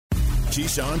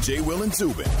Keyshawn, J. Will, and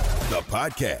Zubin, the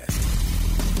podcast.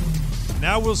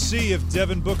 Now we'll see if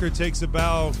Devin Booker takes a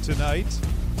bow tonight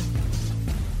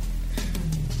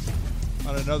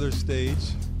on another stage.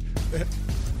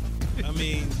 I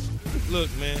mean, look,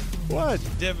 man. What?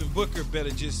 Devin Booker better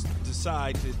just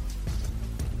decide that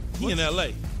he in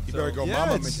L.A. You better go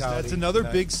mama mentality. That's another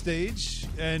tonight. big stage,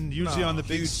 and usually on the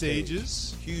big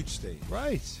stages. Huge stage.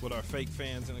 Right. With our fake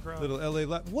fans in the crowd. Little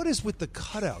LA. What is with the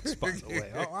cutouts, by the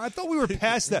way? I thought we were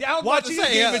past that. Yeah, I was about Watching to the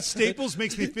say, game yeah. at Staples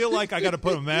makes me feel like I got to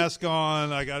put a mask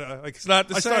on. It's not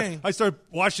the same. I start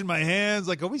washing my hands.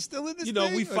 Like, are we still in this? You know,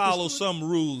 thing? we follow some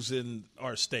rules in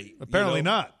our state. Apparently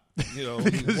not. You know,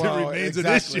 because Well, it remains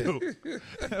exactly. an issue.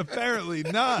 Apparently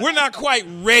not. we're not quite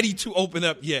ready to open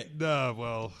up yet, No,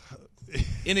 well.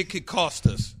 and it could cost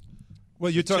us.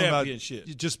 Well, you're talking about Championship.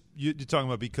 you're talking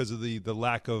about because of the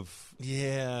lack of.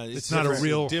 Yeah, It's not a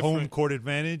real home court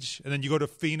advantage, and then you go to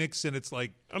Phoenix, and it's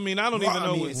like I mean, I don't even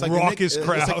know. it's what like raucous It's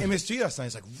crowd. like MSG last night.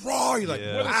 It's like raw. You're like,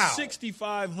 Yeah. wow.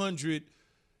 6,500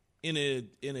 in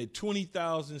a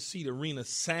 20,000 seat arena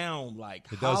sound like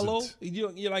It hollow.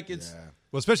 doesn't. You're like it's. Yeah.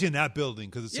 well, especially in that building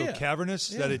because it's so Yeah. cavernous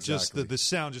that it just exactly. the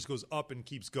sound just goes up and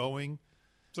keeps going,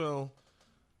 So,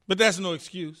 but that's no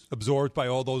excuse. absorbed by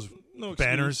all those No excuse.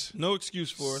 banners. No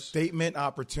excuse for us. Statement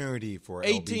opportunity for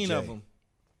 18 LBJ. of them.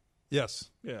 Yes,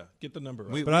 Yeah, get the number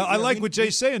right. but I like what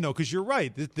Jay's saying though, because you're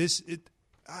right.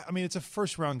 I mean, it's a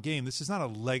first round game. This is not a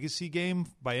legacy game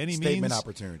by any means. Statement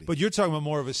opportunity. But you're talking about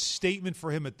more of a statement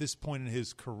for him at this point in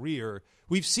his career.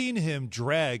 We've seen him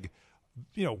drag,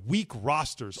 weak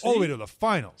rosters all the way to the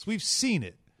finals. We've seen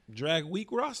it. Drag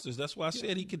weak rosters. That's why I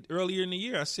said he could earlier in the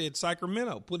year. I said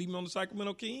Sacramento. Put him on the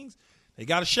Sacramento Kings. They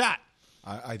got a shot.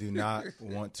 I do not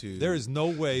want to. There is no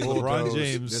way LeBron bulldoze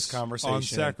James this conversation on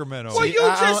Sacramento. Well, you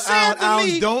just said to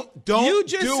me. Don't You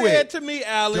just do said it. to me,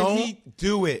 Alan. Don't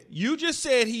do it. You just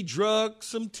said he drugged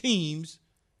some teams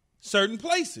certain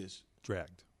places.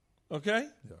 Dragged. Okay?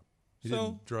 Yeah. He So-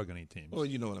 didn't drug any teams. Well,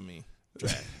 you know what I mean.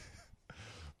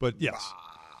 But yes.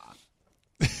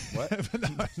 What?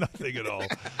 No, nothing at all.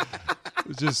 It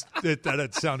was just that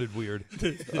sounded weird.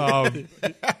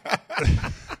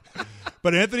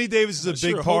 But Anthony Davis is a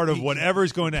big sure part hope of whatever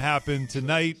is going to happen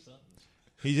tonight.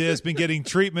 He has been getting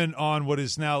treatment on what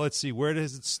is now. Let's see, where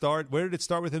does it start? Where did it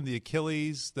start with him? The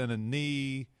Achilles, then a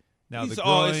knee, now He's the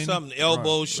always groin. something: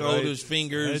 elbows, Right. shoulders,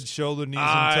 fingers, Head, shoulder, knees,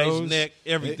 eyes, and toes. neck,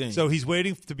 everything. So he's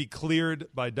waiting to be cleared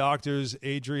by doctors.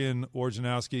 Adrian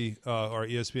Wojnarowski, our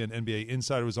ESPN NBA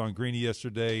insider, was on Greeny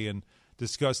yesterday and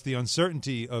discussed the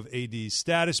uncertainty of AD's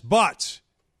status, but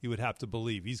you would have to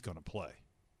believe he's going to play.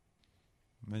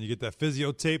 And then you get that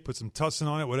physio tape, put some tussin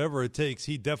on it, whatever it takes.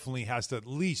 He definitely has to at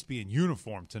least be in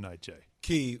uniform tonight, Jay.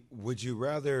 Key, would you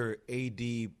rather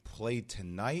AD play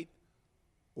tonight,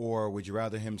 or would you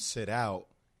rather him sit out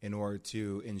in order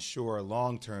to ensure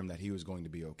long-term that he was going to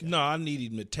be okay? No, I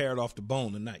need him to tear it off the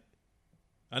bone tonight.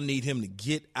 I need him to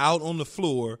get out on the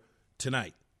floor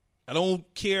tonight. I don't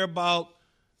care about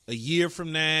a year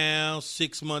from now,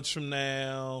 6 months from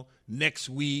now, next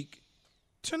week.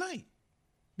 Tonight.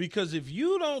 Because if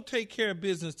you don't take care of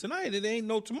business tonight, it ain't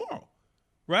no tomorrow.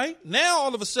 Right? Now,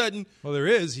 all of a sudden. Well, there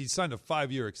is. He signed a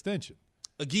 5-year extension.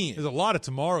 Again. There's a lot of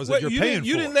tomorrows that you're paying for.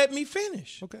 You didn't let me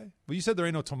finish. Okay. Well, you said there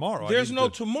ain't no tomorrow. There's no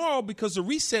tomorrow because the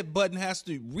reset button has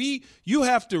to you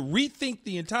have to rethink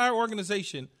the entire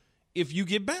organization if you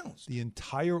get bounced. The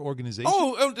entire organization?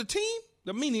 Oh, the team?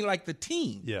 Meaning like the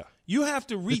team. Yeah. You have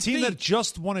to rethink. The team that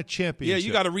just won a championship. Yeah,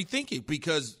 you got to rethink it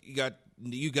because you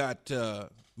got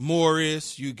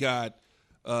Morris, you got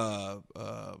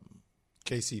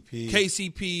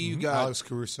KCP, you got Alex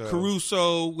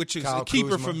Caruso, which is Kyle a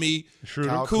keeper Kuzma. for me.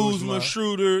 Schroeder. Kuzma,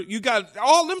 Schroeder. You got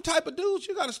all them type of dudes.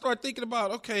 You got to start thinking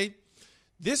about, okay,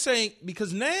 this ain't,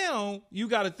 because now you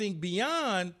got to think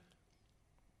beyond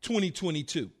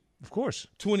 2022. Of course.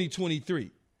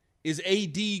 2023. Is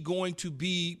AD going to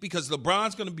be, because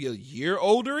LeBron's going to be a year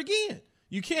older again.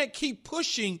 You can't keep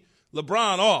pushing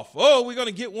LeBron off. Oh, we're going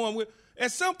to get one.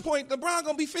 At some point, LeBron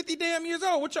going to be 50 damn years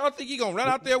old. What y'all think he going to run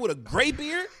out there with a gray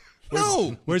beard?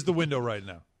 No. Where's the window right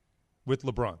now with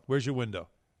LeBron? Where's your window?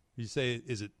 You say,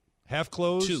 is it half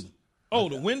closed? 2. Oh,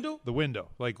 the window? The window.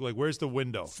 Like where's the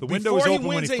window? The Before window was he open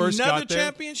when wins he first another got there.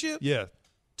 championship? Yeah.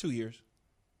 2 years.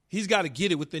 He's got to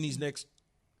get it within these next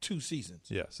 2 seasons.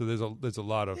 Yeah. So there's a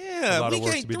lot of Yeah, a lot we of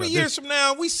work can't. to be 3 done. years from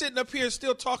now, we sitting up here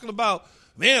still talking about,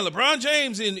 man, LeBron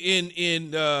James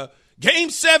in Game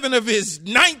 7 of his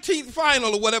 19th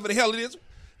final or whatever the hell it is.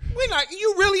 We're not.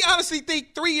 You really honestly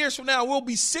think 3 years from now we'll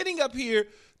be sitting up here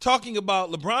talking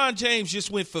about LeBron James just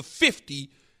went for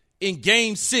 50 in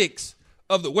Game 6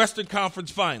 of the Western Conference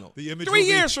Final? The image 3 will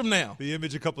be- years from now. The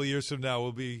image a couple of years from now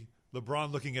will be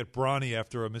LeBron looking at Bronny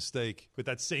after a mistake with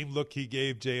that same look he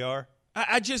gave JR.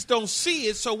 I just don't see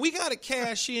it. So we got to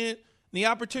cash in the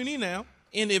opportunity now.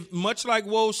 And if, much like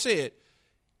Woj said,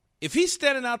 if he's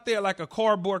standing out there like a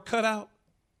cardboard cutout,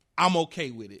 I'm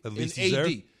okay with it. At least in he's AD.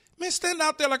 there. Man, standing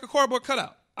out there like a cardboard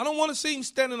cutout. I don't want to see him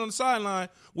standing on the sideline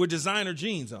with designer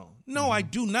jeans on. No, I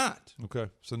do not. Okay,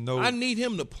 so no. I need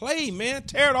him to play, man.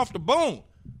 Tear it off the bone.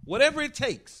 Whatever it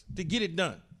takes to get it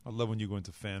done. I love when you go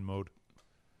into fan mode.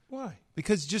 Why?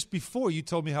 Because just before you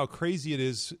told me how crazy it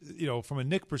is, from a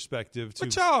Knick perspective.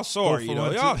 But y'all sorry,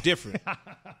 y'all different.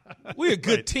 We're a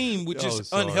good team, which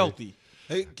is unhealthy.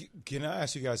 Hey, can I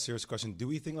ask you guys a serious question? Do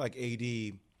we think like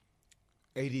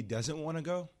AD doesn't want to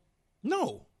go?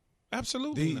 No,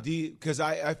 absolutely not. Because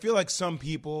I feel like some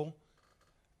people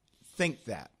think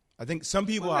that. I think some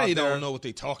people out they there don't know what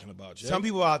they're talking about, Jay. Some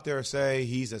people out there say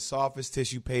he's as soft as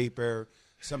tissue paper.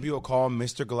 Some people call him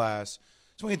Mr. Glass.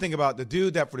 So when you think about the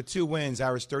dude that for the 2 wins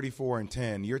averaged 34 and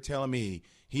 10, you're telling me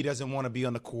he doesn't want to be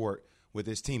on the court with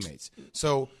his teammates.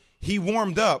 So he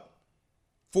warmed up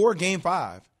for Game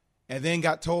 5 and then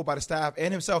got told by the staff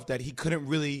and himself that he couldn't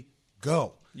really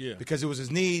go because it was his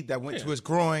knee that went to his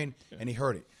groin and he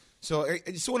hurt it. So I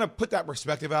just want to put that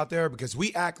perspective out there because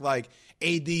we act like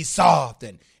AD's soft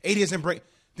and AD doesn't break.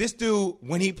 This dude,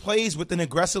 when he plays with an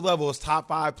aggressive level, is top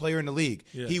 5 player in the league.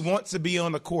 Yes. He wants to be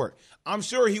on the court. I'm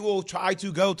sure he will try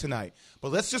to go tonight.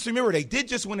 But let's just remember, they did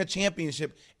just win a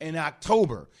championship in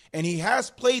October, and he has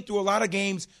played through a lot of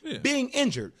games being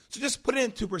injured. So just put it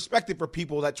into perspective for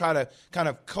people that try to kind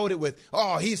of code it with,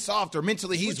 oh, he's soft or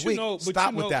mentally he's weak.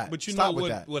 Stop with that.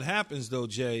 But what happens, though,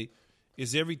 Jay,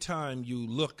 is every time you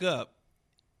look up,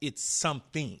 it's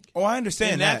something. Oh, I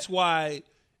understand and that. That's why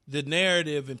the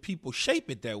narrative and people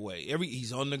shape it that way.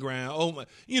 He's on the ground. Oh my!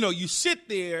 You sit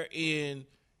there and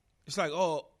it's like,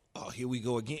 oh, here we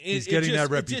go again. He's getting that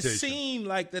reputation. It just seemed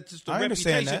like that's just the I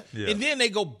reputation. Understand that. Yeah. And then they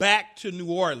go back to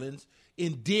New Orleans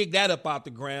and dig that up out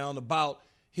the ground about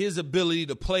his ability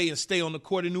to play and stay on the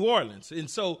court in New Orleans. And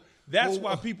so that's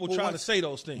why people try to say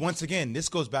those things. Once again, this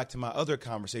goes back to my other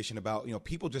conversation about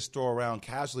people just throw around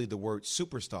casually the word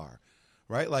superstar,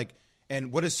 right? Like.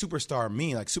 And what does superstar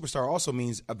mean? Like, superstar also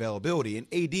means availability. And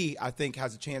AD, I think,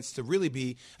 has a chance to really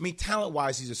be,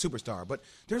 talent-wise, he's a superstar. But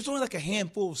there's only like a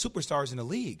handful of superstars in the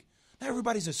league. Not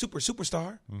everybody's a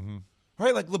superstar. Mm-hmm.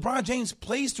 Right? Like, LeBron James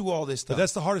plays through all this stuff. But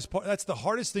that's the hardest part. That's the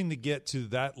hardest thing to get to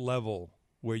that level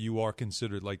where you are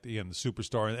considered, like, the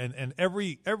superstar. And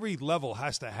every level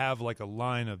has to have, like, a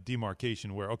line of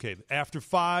demarcation where, okay, after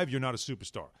 5, you're not a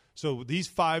superstar. So these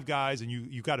 5 guys, and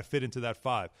you got to fit into that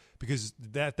 5 because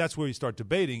that's where you start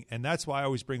debating, and that's why I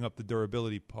always bring up the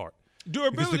durability part.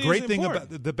 Durability because the great is thing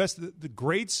important. about the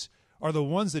greats are the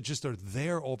ones that just are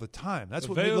there all the time. That's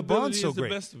what made LeBron's so great.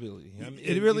 The best ability.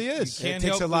 It really is. It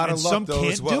takes a lot of luck, though,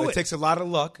 as well. It takes a lot of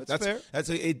luck. That's fair.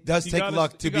 It does take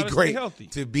luck to be great,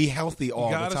 to be healthy all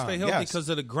the time. You got to stay healthy because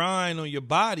of the grind on your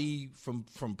body from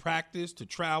practice to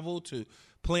travel to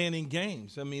playing in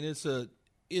games.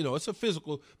 It's a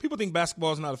physical. People think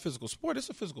basketball is not a physical sport. It's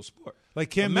a physical sport.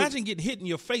 Like imagine getting hit in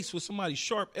your face with somebody's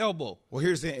sharp elbow. Well,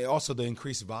 here's also the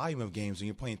increased volume of games when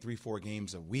you're playing 3-4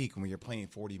 games a week. When you're playing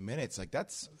 40 minutes, like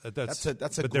that's a But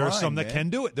grind, there are some man. that can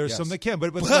do it. There's some that can.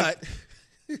 But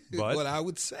what I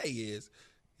would say is,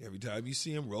 every time you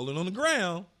see him rolling on the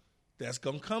ground, that's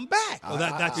going to come back. Well,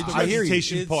 that's the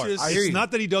reputation part. It's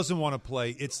not that he doesn't want to play.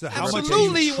 It's how much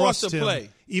you trust him. Play.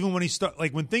 Even when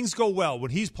when things go well,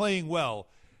 when he's playing well,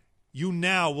 you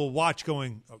now will watch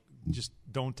going, oh, just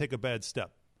don't take a bad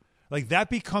step. Like that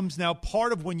becomes now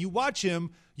part of when you watch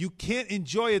him, you can't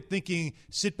enjoy it thinking,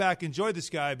 sit back, enjoy this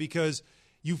guy because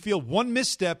you feel one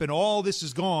misstep and all this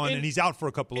is gone and he's out for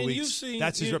a couple of weeks.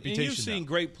 That's his reputation. And you've seen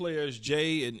great players,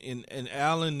 Jay and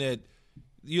Allen, that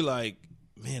you're like,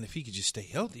 man, if he could just stay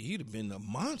healthy, he'd have been a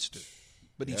monster.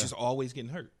 But he's just always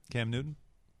getting hurt. Cam Newton?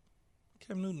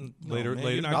 Later.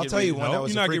 I'll tell you one that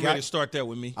was you're a not free getting guy. ready to start that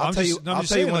with me. I'm just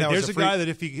saying, like, there's a guy that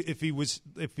if he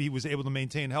was able to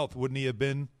maintain health, wouldn't he have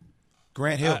been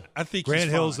Grant Hill? I think Grant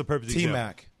Hill's the perfect example.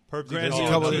 T-Mac. Perfect. There's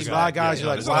a lot of guys.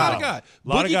 You're like, wow. A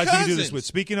lot of guys you can do this with.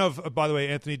 Speaking of, by the way,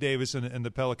 Anthony Davis and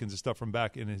the Pelicans and stuff from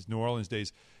back in his New Orleans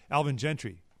days, Alvin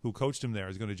Gentry, who coached him there,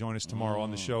 is going to join us tomorrow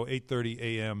on the show, 8:30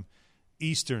 a.m.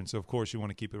 Eastern. So, of course, you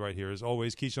want to keep it right here. As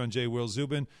always, Keyshawn J. Will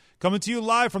Zubin coming to you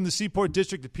live from the Seaport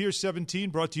District at Pier 17,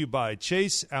 brought to you by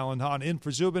Chase. Alan Hahn in for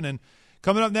Zubin. And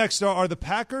coming up next are the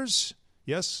Packers.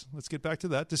 Yes, let's get back to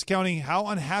that. Discounting how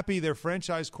unhappy their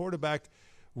franchise quarterback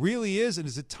really is. And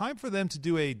is it time for them to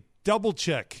do a double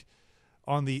check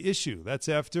on the issue? That's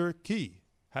after Key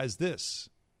has this,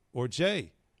 or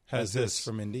Jay has this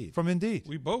from Indeed. From Indeed.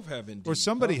 We both have Indeed. Or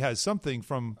somebody has something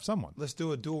from someone. Let's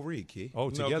do a dual read, Key. Oh,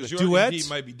 No, together. 'cause your Duets? Indeed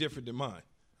might be different than mine.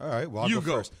 All right, well, I'll You go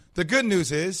go. first. The good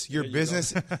news is your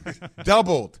business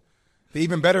doubled. The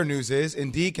even better news is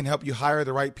Indeed can help you hire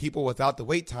the right people without the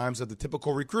wait times of the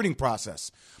typical recruiting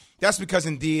process. That's because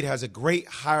Indeed has a great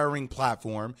hiring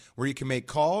platform where you can make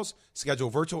calls, schedule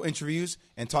virtual interviews,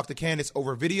 and talk to candidates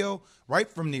over video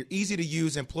right from their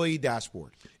easy-to-use employee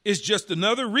dashboard. It's just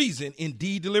another reason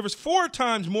Indeed delivers 4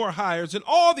 times more hires than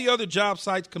all the other job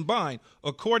sites combined,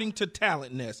 according to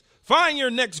Talent Nest. Find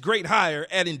your next great hire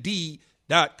at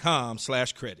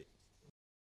Indeed.com/credit.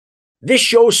 This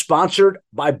show is sponsored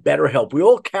by BetterHelp. We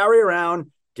all carry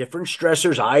around different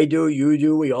stressors. I do, you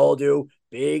do, we all do,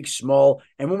 big, small.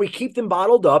 And when we keep them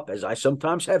bottled up, as I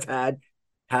sometimes have had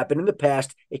happen in the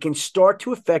past, it can start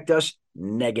to affect us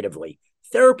negatively.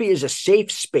 Therapy is a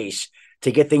safe space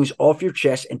to get things off your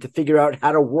chest and to figure out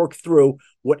how to work through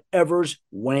whatever's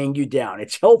weighing you down.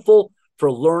 It's helpful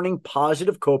for learning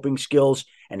positive coping skills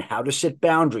and how to set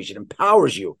boundaries. It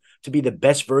empowers you to be the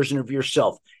best version of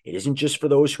yourself. It isn't just for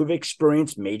those who have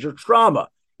experienced major trauma.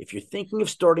 If you're thinking of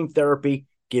starting therapy,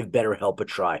 give BetterHelp a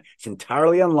try. It's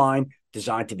entirely online,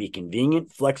 designed to be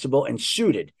convenient, flexible, and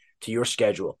suited to your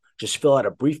schedule. Just fill out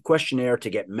a brief questionnaire to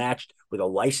get matched with a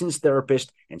licensed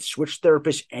therapist and switch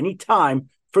therapists anytime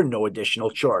for no additional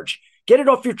charge. Get it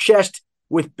off your chest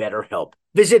with BetterHelp.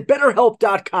 Visit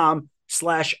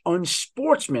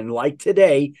BetterHelp.com/unsportsmanlike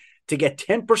today to get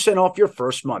 10% off your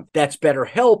first month. That's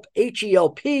BetterHelp,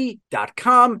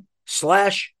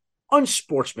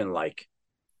 HELP.com/unsportsmanlike.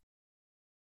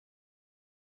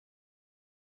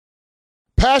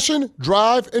 Passion,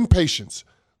 drive, and patience.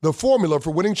 The formula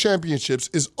for winning championships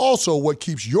is also what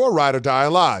keeps your ride or die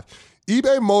alive.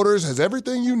 eBay Motors has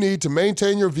everything you need to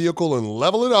maintain your vehicle and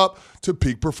level it up to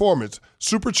peak performance.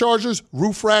 Superchargers,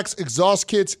 roof racks, exhaust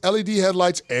kits, LED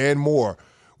headlights, and more.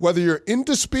 Whether you're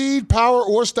into speed, power,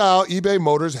 or style, eBay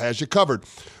Motors has you covered.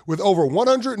 With over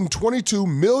 122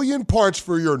 million parts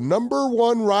for your number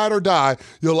one ride or die,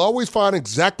 you'll always find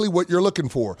exactly what you're looking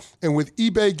for. And with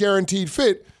eBay Guaranteed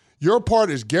Fit, your part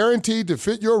is guaranteed to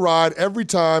fit your ride every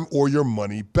time or your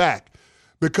money back.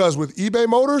 Because with eBay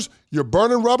Motors, you're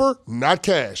burning rubber, not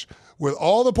cash. With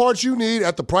all the parts you need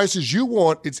at the prices you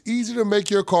want, it's easy to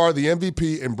make your car the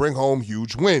MVP and bring home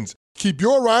huge wins. Keep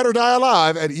your ride or die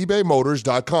alive at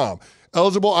ebaymotors.com.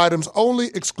 Eligible items only.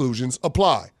 Exclusions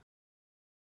apply.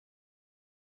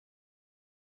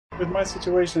 With my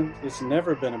situation, it's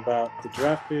never been about the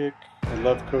draft pick. I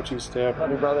love the coaching staff. I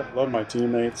love my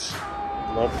teammates.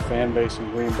 I love the fan base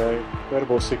in Green Bay.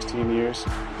 Incredible 16 years.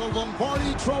 The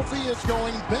Lombardi Trophy is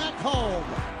going back home.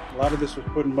 A lot of this was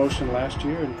put in motion last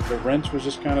year, and the wrench was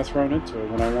just kind of thrown into it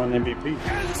when I won MVP.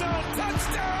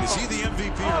 Is he the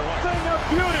MVP or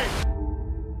what?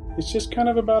 It's just kind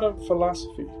of about a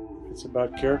philosophy. It's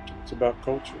about character. It's about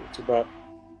culture. It's about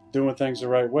doing things the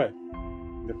right way.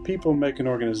 The people make an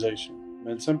organization,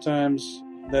 and sometimes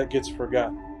that gets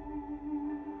forgotten.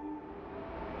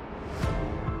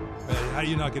 How do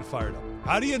you not get fired up?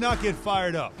 How do you not get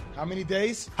fired up? How many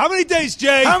days? How many days,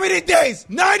 Jay? How many days?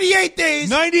 98 days.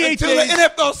 98 until days. the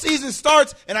NFL season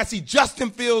starts, and I see Justin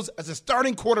Fields as a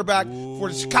starting quarterback for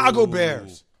the Chicago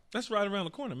Bears. That's right around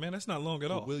the corner, man. That's not long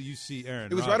at all. Will you see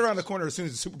Aaron It was Rodgers? right around the corner as soon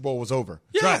as the Super Bowl was over.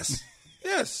 Yes.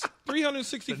 Yes.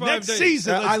 365 The next days.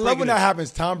 season. I let's love break when it that in.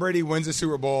 happens. Tom Brady wins the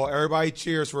Super Bowl. Everybody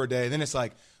cheers for a day. Then it's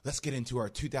like, let's get into our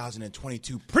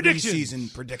 2022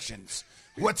 preseason predictions.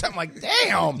 What's I'm like,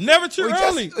 damn. Never too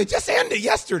early. It just ended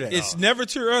yesterday. It's never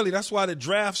too early. That's why the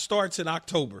draft starts in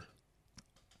October.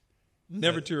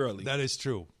 Never too early. That is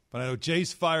true. But I know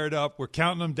Jay's fired up. We're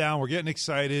counting them down. We're getting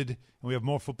excited. And we have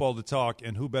more football to talk.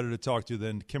 And who better to talk to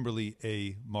than Kimberley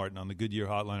A. Martin on the Goodyear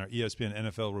Hotline, our ESPN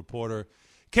NFL reporter.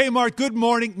 Kmart, good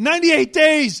morning. 98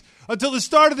 days until the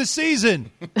start of the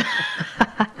season.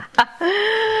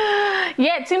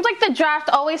 Yeah, it seems like the draft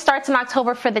always starts in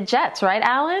October for the Jets, right,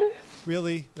 Alan?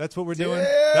 Really? That's what we're doing?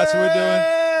 That's what we're doing?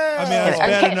 I mean, that's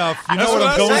bad Okay. enough. You know That's what what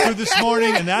I'm I going said. through this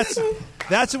morning, and that's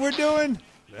what we're doing?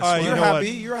 All right, You're you know happy.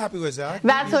 what? You're happy with Zach.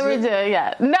 That's what we're doing,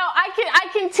 yeah. No, I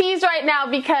can tease right now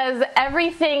because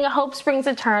everything hope springs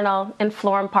eternal in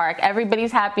Florham Park.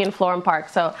 Everybody's happy in Florham Park,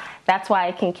 so that's why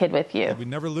I can kid with you. We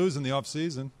never lose in the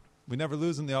offseason.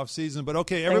 But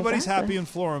okay, everybody's Exactly. happy in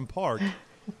Florham Park.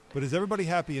 But is everybody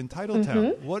happy in Titletown?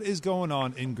 Mm-hmm. What is going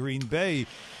on in Green Bay?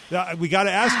 Now, we got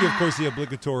to ask you, of course, the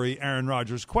obligatory Aaron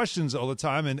Rodgers questions all the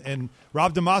time. And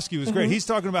Rob Demoski was great. He's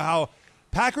talking about how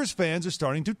Packers fans are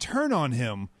starting to turn on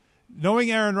him.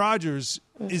 Knowing Aaron Rodgers,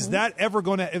 is that ever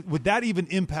going to – would that even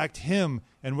impact him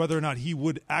and whether or not he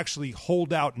would actually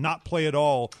hold out, not play at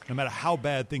all, no matter how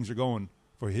bad things are going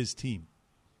for his team?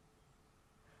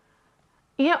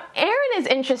 Aaron is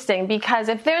interesting because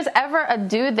if there's ever a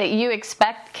dude that you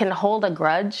expect can hold a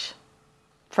grudge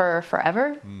for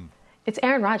forever, it's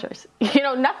Aaron Rodgers.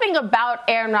 Nothing about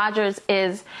Aaron Rodgers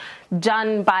is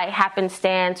done by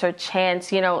happenstance or chance.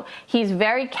 He's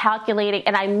very calculating,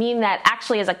 and I mean that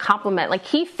actually as a compliment. Like,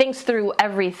 he thinks through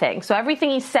everything. So everything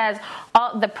he says,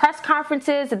 all the press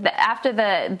conferences after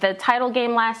the title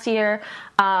game last year,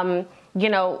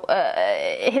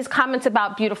 his comments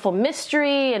about beautiful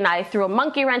mystery and I threw a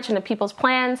monkey wrench into people's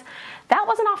plans, that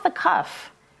wasn't off the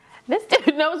cuff. This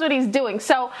dude knows what he's doing.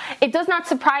 So it does not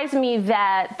surprise me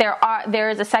that there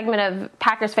is a segment of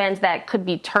Packers fans that could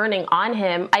be turning on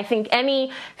him. I think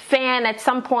any fan at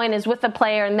some point is with a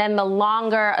player, and then the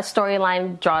longer a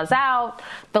storyline draws out,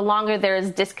 the longer there's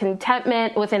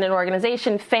discontentment within an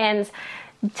organization, fans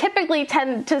typically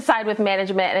tend to side with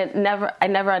management, and I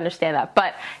never understand that.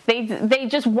 But they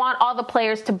just want all the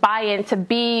players to buy in, to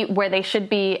be where they should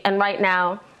be. And right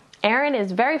now, Aaron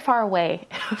is very far away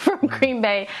from Green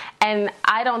Bay, and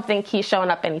I don't think he's showing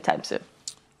up anytime soon.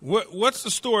 What's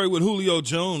the story with Julio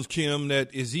Jones, Kim?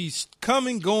 Is he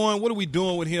coming, going? What are we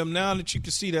doing with him now that you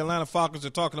can see the Atlanta Falcons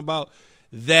are talking about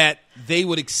that they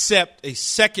would accept a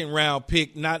second-round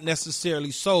pick, not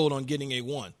necessarily sold on getting a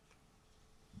 1?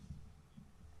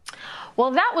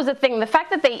 Well, that was the thing. The fact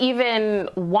that they even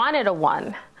wanted a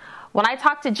 1. When I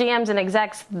talked to GMs and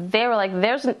execs, they were like,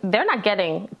 definitely not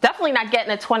getting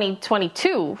a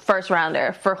 2022 first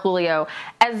rounder for Julio.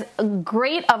 As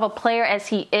great of a player as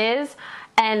he is,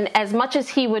 and as much as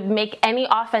he would make any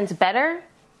offense better,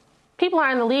 people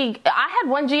are in the league. I had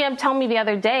one GM tell me the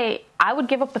other day, I would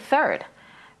give up a third.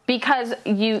 Because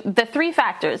the 3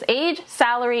 factors, age,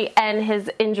 salary, and his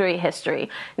injury history.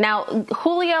 Now,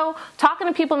 Julio, talking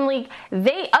to people in the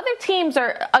league, other teams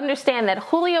understand that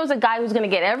Julio's a guy who's going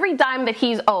to get every dime that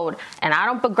he's owed, and I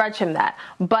don't begrudge him that.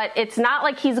 But it's not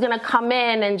like he's going to come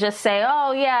in and just say,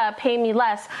 oh, yeah, pay me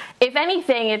less. If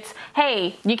anything, it's,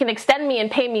 hey, you can extend me and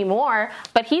pay me more,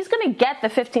 but he's going to get the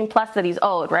 15-plus that he's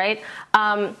owed, right?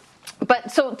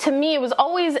 But so to me, it was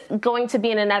always going to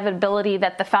be an inevitability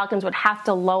that the Falcons would have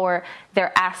to lower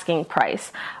their asking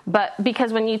price. But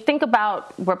because when you think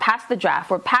about, we're past the draft,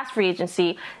 we're past free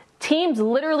agency, teams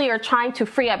literally are trying to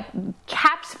free up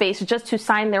cap space just to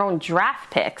sign their own draft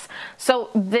picks.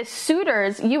 So the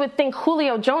suitors, you would think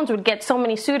Julio Jones would get so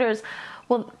many suitors.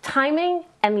 Well, timing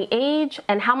and the age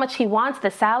and how much he wants,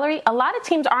 the salary, a lot of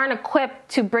teams aren't equipped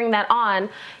to bring that on.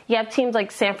 You have teams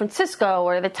like San Francisco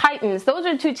or the Titans. Those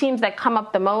are 2 teams that come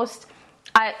up the most.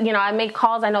 I made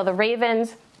calls. I know the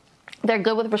Ravens, they're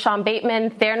good with Rashawn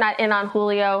Bateman. They're not in on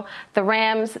Julio. The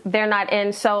Rams, they're not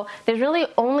in. So there's really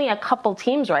only a couple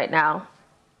teams right now.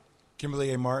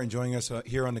 Kimberley A. Martin joining us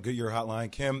here on the Goodyear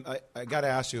Hotline. Kim, I got to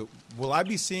ask you, will I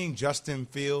be seeing Justin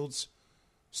Fields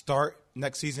start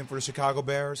next season for the Chicago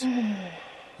Bears?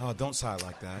 Oh, don't sigh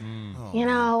like that. Oh, you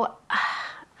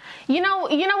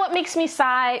know what makes me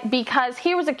sigh? Because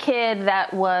he was a kid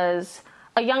that was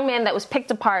a young man that was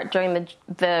picked apart during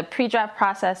the pre-draft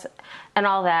process and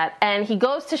all that, and he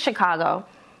goes to Chicago.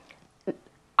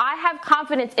 I have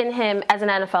confidence in him as an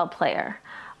NFL player,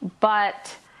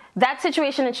 but that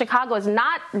situation in Chicago is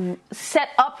not set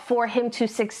up for him to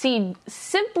succeed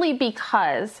simply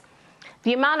because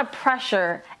the amount of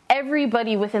pressure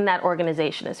everybody within that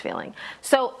organization is feeling.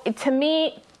 So to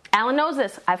me, Alan knows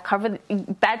this. I've covered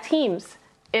bad teams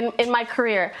in my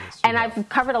career, and I've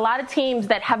covered a lot of teams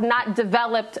that have not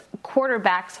developed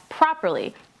quarterbacks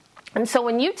properly. And so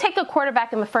when you take a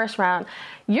quarterback in the first round,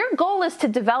 your goal is to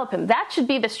develop him. That should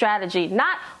be the strategy,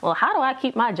 not, well, how do I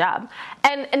keep my job?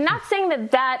 And not saying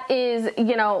that is,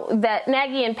 that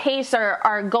Nagy and Pace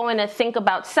are going to think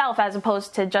about self as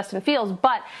opposed to Justin Fields,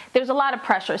 but there's a lot of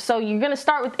pressure. So you're going to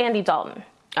start with Andy Dalton.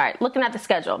 All right, looking at the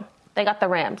schedule, they got the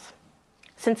Rams,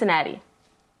 Cincinnati,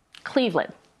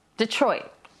 Cleveland, Detroit,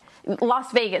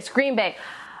 Las Vegas, Green Bay.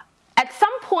 At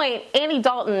some point, Andy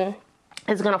Dalton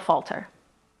is going to falter.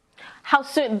 How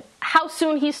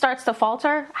soon he starts to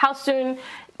falter, how soon,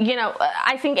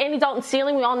 I think Andy Dalton's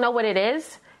ceiling, we all know what it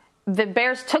is. The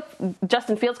Bears took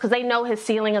Justin Fields because they know his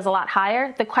ceiling is a lot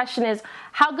higher. The question is,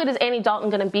 how good is Andy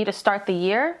Dalton going to be to start the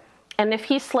year? And if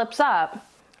he slips up,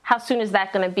 how soon is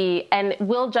that going to be? And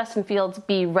will Justin Fields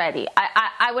be ready?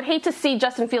 I would hate to see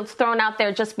Justin Fields thrown out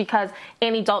there just because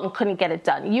Andy Dalton couldn't get it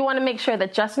done. You want to make sure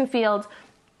that Justin Fields,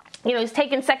 he's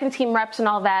taking second-team reps and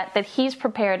all that he's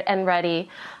prepared and ready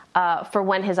for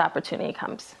when his opportunity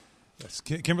comes. Yes,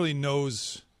 Kimberley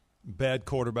knows bad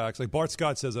quarterbacks. Like Bart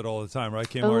Scott says it all the time, right,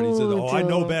 Kim Martin? He says, I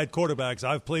know bad quarterbacks.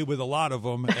 I've played with a lot of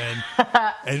them,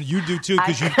 and you do too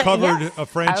because you've covered a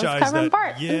franchise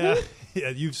Bart. Yeah,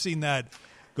 you've seen that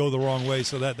go the wrong way.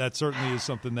 So that certainly is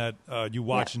something that you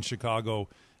watch in Chicago.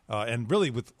 And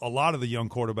really with a lot of the young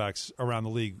quarterbacks around the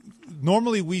league.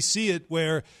 Normally we see it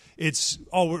where it's,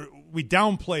 we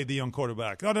downplay the young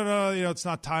quarterback. No, it's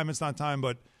not time.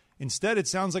 But instead it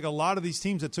sounds like a lot of these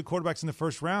teams that took quarterbacks in the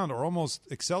first round are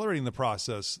almost accelerating the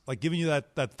process, like giving you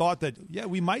that thought that, yeah,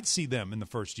 we might see them in the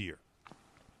first year.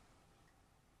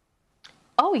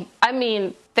 Oh, I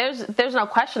mean, there's no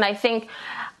question. I think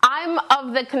I'm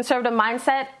of the conservative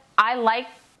mindset. I like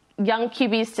young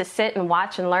QBs to sit and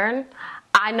watch and learn.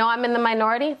 I know I'm in the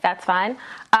minority. That's fine.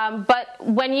 But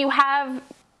when you have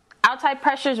outside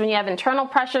pressures, when you have internal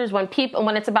pressures, when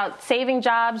it's about saving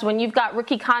jobs, when you've got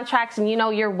rookie contracts and you know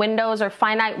your windows are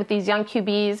finite with these young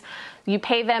QBs, you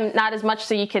pay them not as much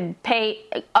so you could pay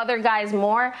other guys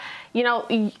more. You know,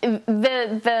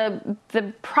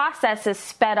 the process is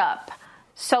sped up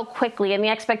so quickly and the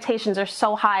expectations are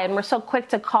so high and we're so quick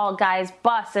to call guys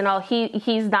bust and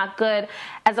he's not good,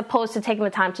 as opposed to taking the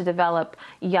time to develop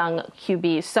young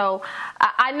QBs. So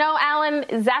I know,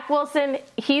 Alan, Zach Wilson,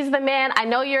 he's the man. I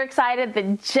know you're excited.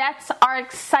 The Jets are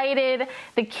excited.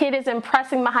 The kid is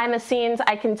impressing behind the scenes.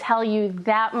 I can tell you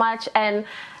that much. And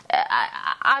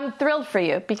I'm thrilled for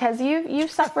you because you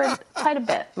suffered quite a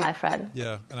bit, my friend.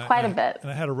 Yeah. Quite a bit.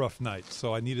 And I had a rough night,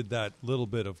 so I needed that little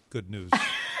bit of good news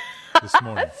this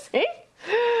morning. See?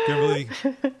 Kimberly,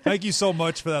 thank you so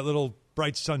much for that little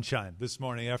bright sunshine this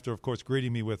morning after, of course,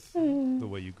 greeting me with the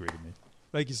way you greeted me.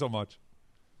 Thank you so much.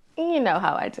 You know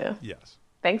how I do. Yes.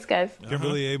 Thanks, guys.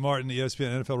 Kimberly A. Martin,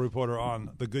 ESPN NFL reporter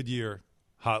on the Goodyear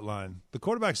Hotline. The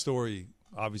quarterback story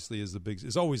obviously is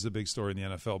always the big story in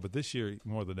the NFL, but this year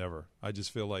more than ever. I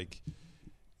just feel like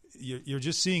you're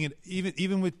just seeing it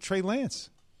even with Trey Lance,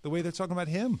 the way they're talking about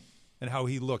him and how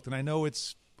he looked. And I know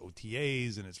it's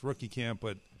OTAs and it's rookie camp,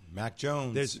 but Mac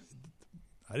Jones.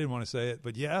 I didn't want to say it,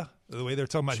 but yeah, the way they're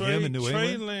talking about him in New England.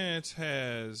 Trey Lance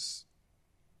has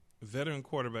a veteran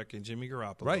quarterback in Jimmy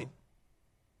Garoppolo. Right.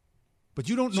 But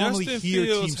you don't normally hear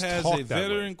teams talk that way. Justin Fields has a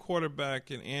veteran quarterback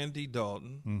in Andy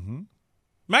Dalton. Mm-hmm.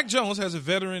 Mac Jones has a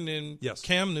veteran in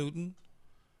Cam Newton.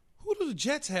 Who do the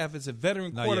Jets have as a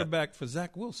veteran quarterback for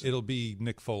Zach Wilson? It'll be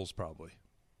Nick Foles probably.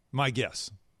 My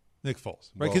guess. Nick Foles,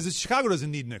 right? Because Chicago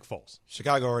doesn't need Nick Foles.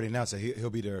 Chicago already announced that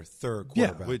he'll be their third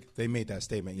quarterback. Yeah, they made that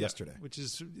statement yesterday. Which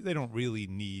is, they don't really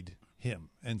need him.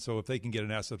 And so if they can get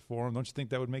an asset for him, don't you think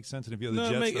that would make sense? And if you're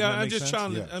the Jets, I'm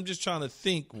just trying to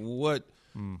think what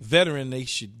veteran they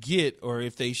should get, or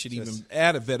if they should even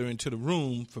add a veteran to the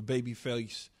room for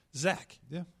babyface Zach.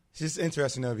 Yeah. It's just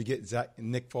interesting, though, if you get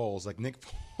Nick Foles. Like, Nick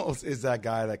Foles is that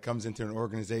guy that comes into an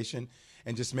organization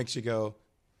and just makes you go,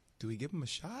 do we give him a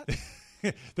shot?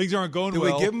 Things aren't going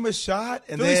well. Do we give him a shot?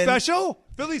 And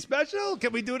Philly special?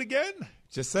 Can we do it again?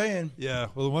 Just saying. Yeah.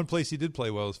 Well, the one place he did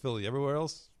play well is Philly. Everywhere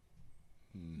else,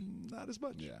 not as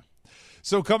much. Yeah.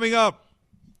 So coming up,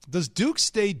 does Duke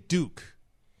stay Duke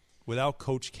without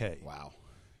Coach K? Wow.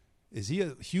 Is he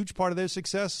a huge part of their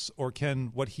success, or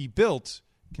can what he built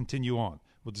continue on?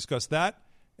 We'll discuss that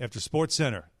after Sports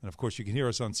Center. And, of course, you can hear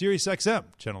us on Sirius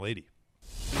XM, Channel 80.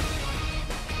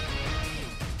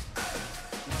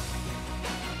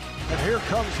 And here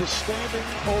comes the standing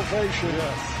ovation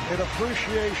in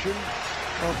appreciation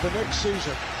of the Knicks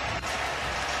season.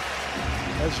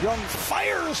 As Young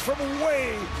fires from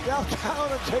way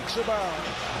downtown and takes a bound.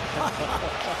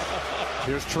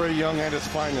 Here's Trae Young at his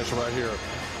finest right here.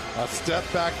 A step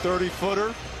back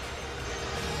 30-footer.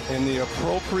 In the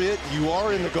appropriate, you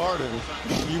are in the Garden,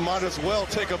 you might as well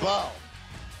take a bow.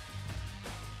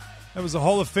 That was the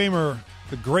Hall of Famer,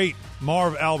 the great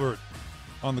Marv Albert,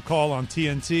 on the call on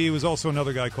TNT. It was also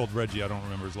another guy called Reggie. I don't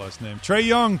remember his last name. Trae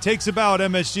Young takes a bow at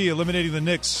MSG, eliminating the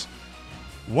Knicks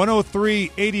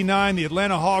 103-89. The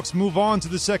Atlanta Hawks move on to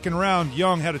the second round.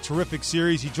 Young had a terrific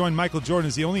series. He joined Michael Jordan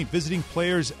as the only visiting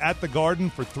players at the Garden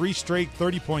for 3 straight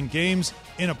 30-point games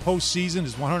in a postseason.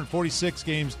 His 146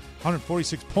 games,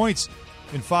 146 points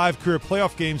in 5 career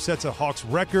playoff games sets a Hawks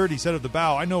record. He said of the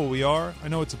bow, I know what we are. I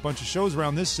know it's a bunch of shows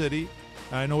around this city.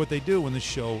 And I know what they do when the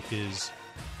show is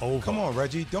over. Come on,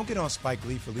 Reggie. Don't get on Spike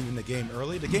Lee for leaving the game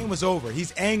early. The game was over.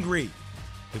 He's angry.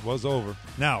 It was over.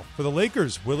 Now, for the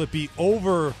Lakers, will it be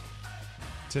over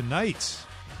tonight?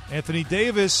 Anthony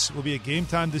Davis will be a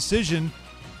game-time decision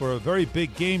for a very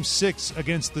big Game 6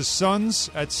 against the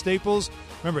Suns at Staples.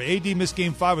 Remember, AD missed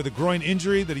Game 5 with a groin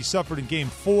injury that he suffered in Game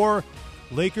 4.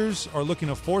 Lakers are looking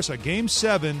to force a Game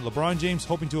 7. LeBron James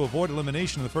hoping to avoid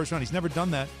elimination in the first round. He's never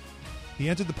done that. He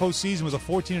entered the postseason with a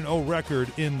 14-0 record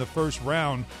in the first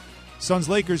round.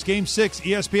 Suns-Lakers, Game 6,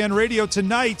 ESPN Radio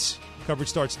tonight. Coverage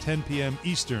starts 10 p.m.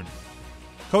 Eastern.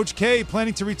 Coach K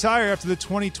planning to retire after the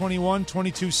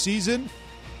 2021-22 season.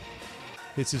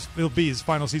 It'll be his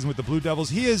final season with the Blue Devils.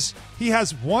 He has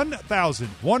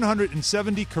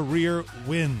 1,170 career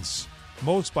wins,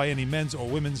 most by any men's or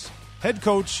women's head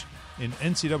coach in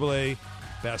NCAA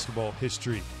basketball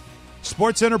history.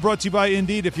 SportsCenter brought to you by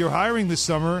Indeed. If you're hiring this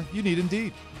summer, you need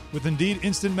Indeed. With Indeed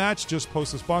Instant Match, just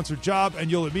post a sponsored job and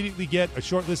you'll immediately get a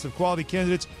short list of quality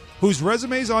candidates whose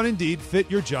resumes on Indeed fit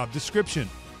your job description.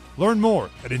 Learn more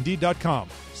at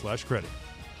Indeed.com/credit.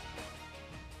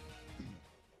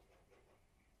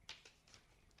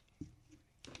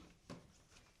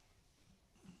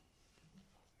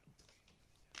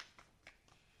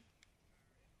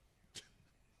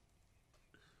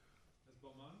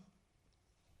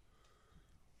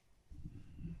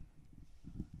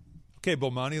 Okay,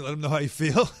 Bomani, let him know how you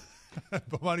feel.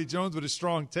 Bomani Jones with a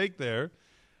strong take there.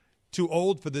 Too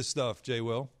old for this stuff, Jay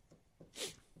Will.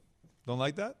 Don't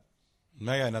like that?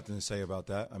 I got nothing to say about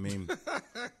that. I mean,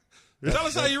 tell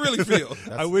us how you really feel.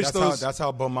 I wish that's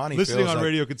how Bomani listening feels. on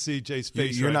radio could see Jay's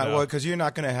face. You're right not now. because you're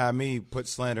not going to have me put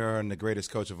slander on the greatest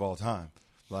coach of all time.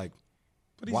 Like,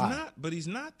 but he's why? not. But he's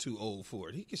not too old for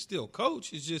it. He can still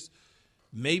coach. It's just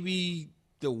maybe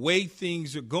the way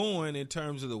things are going in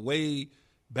terms of the way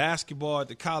basketball at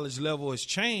the college level has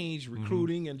changed,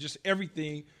 recruiting and just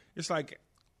everything. It's like,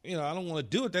 I don't want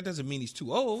to do it. That doesn't mean he's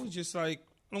too old. It's just like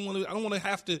I don't want to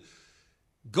have to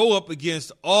go up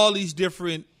against all these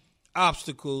different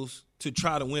obstacles to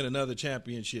try to win another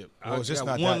championship. Well, it's just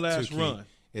not one that last too, run.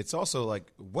 It's also like,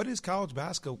 what is college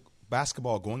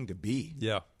basketball going to be?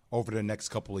 Yeah. Over the next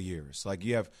couple of years, like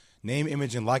you have name,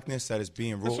 image, and likeness that is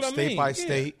being ruled state by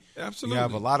state. Absolutely, you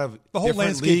have a lot of the whole different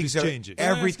landscape leagues is changing.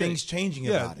 Everything's changing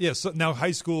about it. Yeah. So now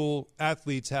high school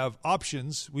athletes have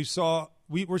options. We're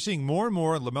seeing more and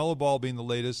more. LaMelo Ball being the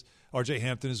latest. R.J.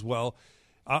 Hampton as well.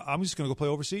 I'm just going to go play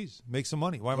overseas, make some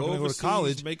money. Why am I going to go to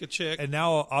college, make a check? And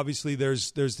now obviously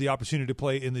there's the opportunity to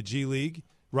play in the G League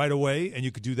right away, and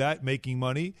you could do that, making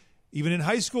money. Even in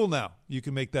high school now, you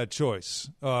can make that choice.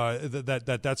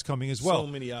 That's coming as well. So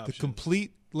many options. The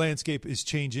complete landscape is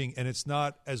changing, and it's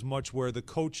not as much where the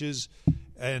coaches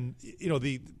and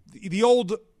the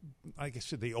old, I guess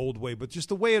the old way, but just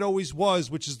the way it always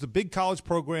was, which is the big college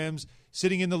programs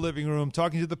sitting in the living room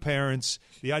talking to the parents.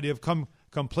 The idea of come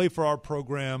play for our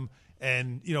program,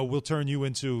 and we'll turn you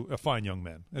into a fine young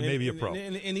man and maybe a pro.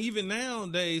 And even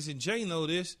nowadays, and Jay know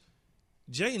this.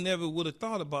 Jay never would have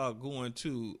thought about going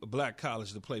to a black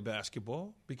college to play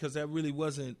basketball because that really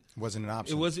wasn't an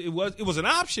option. It was an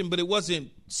option, but it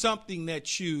wasn't something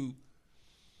that you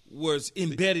was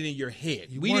embedded in your head.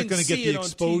 You weren't going to get the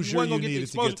exposure you needed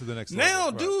to get to the next level.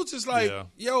 Now, right. dudes, it's like,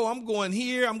 yo, I'm going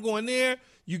here, I'm going there.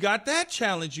 You got that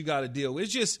challenge you got to deal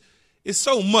with. It's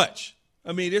so much.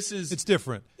 I mean, it's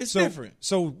different. It's different.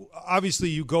 So obviously,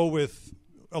 you go with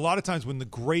a lot of times when the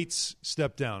greats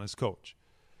step down as coach.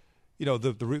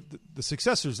 The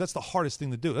successors, that's the hardest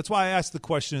thing to do. That's why I asked the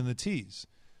question in the tease.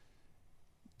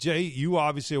 Jay, you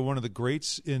obviously are one of the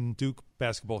greats in Duke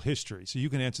basketball history, so you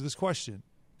can answer this question.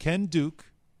 Can Duke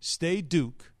stay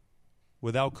Duke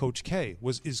without Coach K?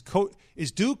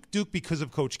 Is Duke because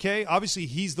of Coach K? Obviously,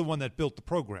 he's the one that built the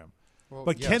program. Well,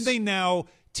 but yes. Can they now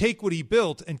take what he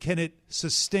built, and can it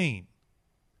sustain?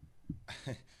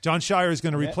 John Shire is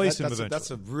going to replace him eventually.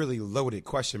 That's a really loaded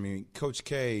question. I mean, Coach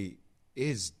K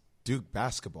is Duke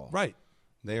basketball. Right.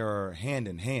 They are hand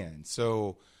in hand.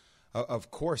 So, of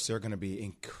course, there are going to be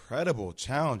incredible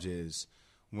challenges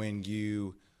when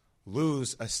you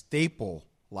lose a staple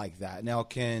like that. Now,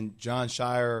 can John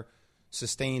Shire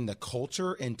sustain the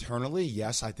culture internally?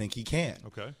 Yes, I think he can.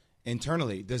 Okay.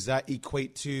 Internally. Does that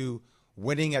equate to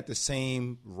winning at the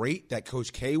same rate that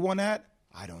Coach K won at?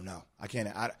 I don't know. I can't.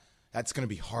 That's going to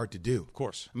be hard to do. Of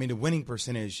course. I mean, the winning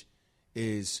percentage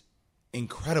is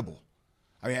incredible.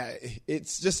 I mean,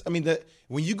 it's just,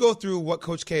 when you go through what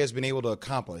Coach K has been able to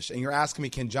accomplish, and you're asking me,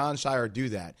 can John Shire do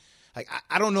that? Like,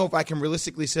 I don't know if I can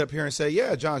realistically sit up here and say,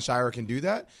 yeah, John Shire can do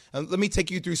that. Let me take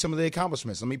you through some of the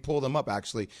accomplishments. Let me pull them up,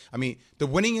 actually. I mean, the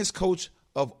winningest coach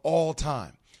of all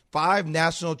time, 5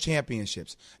 national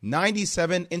championships,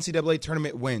 97 NCAA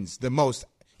tournament wins, the most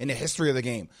in the history of the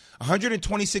game.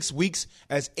 126 weeks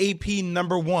as AP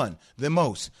number 1, the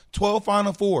most. 12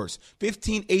 Final Fours,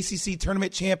 15 ACC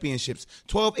tournament championships,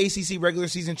 12 ACC regular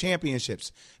season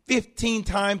championships,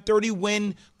 15-time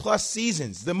 30-win-plus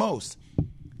seasons, the most.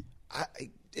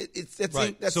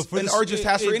 That's an arduous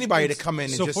task for anybody to come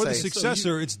in and just say. So for the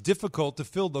successor, it's difficult to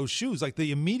fill those shoes. Like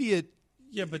the immediate.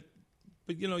 Yeah, but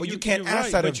you can't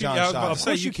ask that of John Shire. Of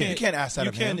course you can't. You can't ask that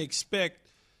of him. You can't expect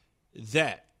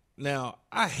that. Now,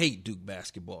 I hate Duke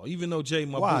basketball, even though Jay,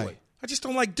 my Why? boy. I just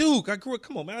don't like Duke. I grew up.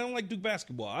 Come on, man. I don't like Duke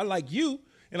basketball. I like you,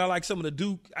 and I like some of the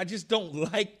Duke. I just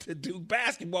don't like the Duke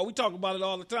basketball. We talk about it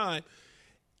all the time.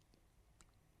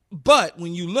 But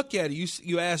when you look at it,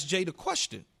 you ask Jay the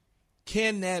question,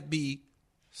 can that be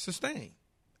sustained?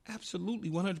 Absolutely,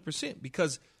 100%.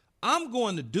 Because I'm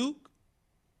going to Duke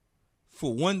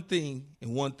for one thing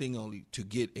and one thing only, to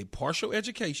get a partial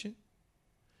education,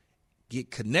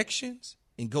 get connections,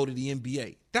 and go to the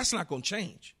NBA. That's not going to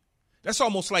change. That's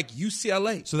almost like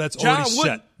UCLA. So that's already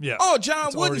set. Yeah. Oh,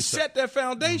 John Wooden set that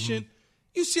foundation.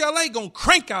 UCLA going to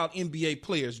crank out NBA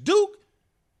players. Duke,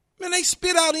 man, they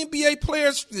spit out NBA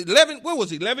players.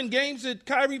 11 games that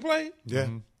Kyrie played? Yeah.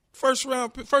 First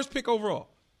pick overall.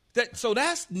 So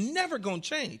that's never going to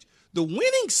change. The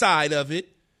winning side of it,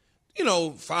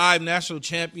 5 national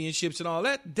championships and all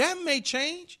that may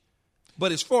change.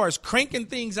 But as far as cranking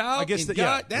things out, I guess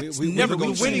that's never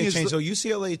going to change. So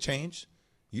UCLA changed.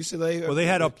 UCLA. Well, they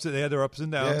had their ups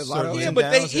and downs. But even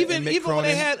when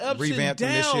they had ups and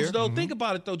downs, though, think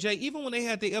about it, though, Jay. Even when they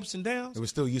had their ups and downs, it was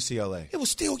still UCLA. It was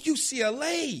still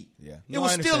UCLA. Yeah, it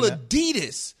was still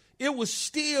Adidas. It was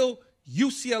still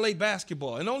UCLA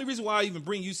basketball. And the only reason why I even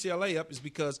bring UCLA up is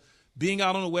because being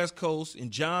out on the West Coast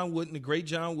and John Wooden, the great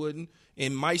John Wooden,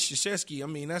 and Mike Krzyzewski, I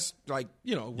mean, that's like,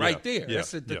 right there. Yeah.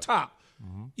 That's at the top.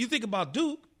 Mm-hmm. You think about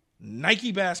Duke,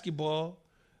 Nike basketball,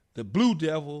 the Blue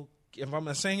Devil, if I'm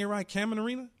not saying it right, Cameron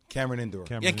Indoor.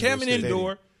 Cameron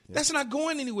Indoor. That's not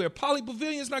going anywhere. Poly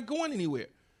Pavilion's not going anywhere.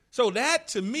 So that,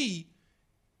 to me,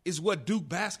 is what Duke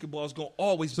basketball is going to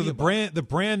always be about. The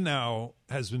brand now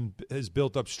has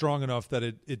built up strong enough that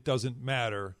it doesn't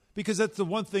matter, because that's the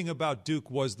one thing about Duke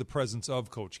was the presence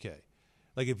of Coach K.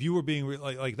 Like, if you were being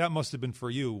like that must have been for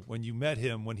you when you met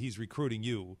him, when he's recruiting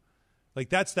you. Like,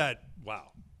 that's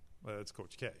wow. Well, that's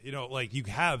Coach K. You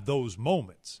have those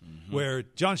moments where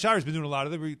John Shire's been doing a lot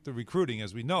of the recruiting,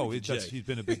 as we know. He's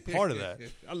been a big part of that.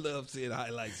 I love seeing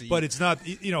highlights. But it's not,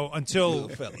 until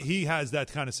he has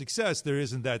that kind of success, there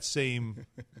isn't that same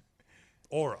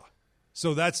aura.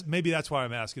 So maybe that's why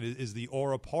I'm asking, is the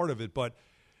aura part of it. But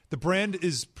the brand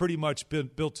is pretty much been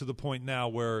built to the point now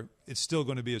where it's still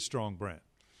going to be a strong brand.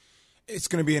 It's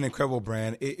going to be an incredible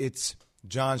brand. It's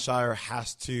John Shire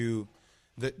has to.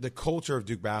 The culture of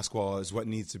Duke basketball is what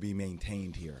needs to be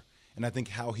maintained here. And I think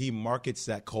how he markets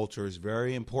that culture is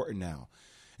very important now.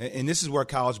 And this is where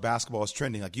college basketball is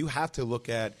trending. Like, you have to look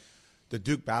at the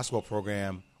Duke basketball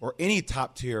program or any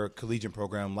top-tier collegiate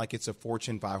program like it's a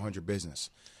Fortune 500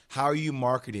 business. How are you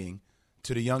marketing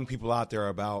to the young people out there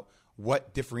about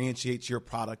what differentiates your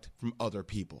product from other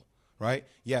people, right?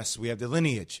 Yes, we have the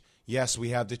lineage. Yes, we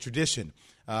have the tradition.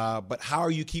 But how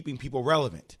are you keeping people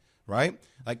relevant? Right?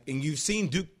 And you've seen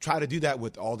Duke try to do that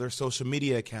with all their social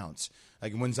media accounts.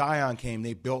 Like, when Zion came,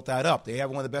 they built that up. They have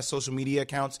one of the best social media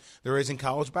accounts there is in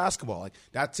college basketball.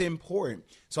 That's important.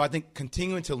 So I think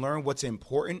continuing to learn what's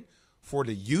important for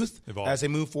the youth as they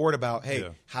move forward about,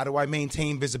 how do I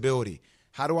maintain visibility?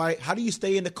 How do you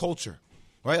stay in the culture?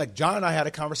 Right? Like, John and I had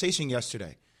a conversation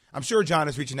yesterday. I'm sure John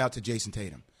is reaching out to Jason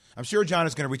Tatum. I'm sure John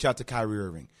is going to reach out to Kyrie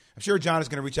Irving. I'm sure John is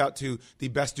going to reach out to the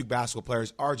best Duke basketball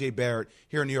players, R.J. Barrett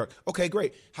here in New York. Okay,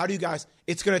 great. How do you guys –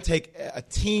 it's going to take a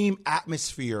team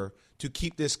atmosphere to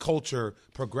keep this culture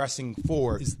progressing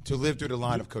forward to live through the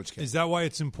line of Coach K. Is that why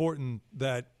it's important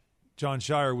that John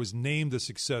Shire was named the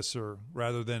successor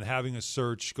rather than having a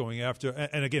search going after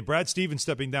 – and again, Brad Stevens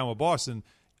stepping down with Boston,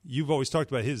 you've always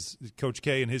talked about his Coach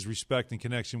K and his respect and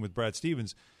connection with Brad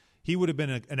Stevens. He would have been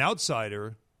an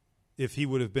outsider if he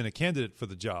would have been a candidate for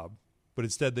the job. But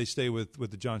instead, they stay with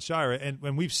the John Shire,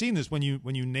 and we've seen this when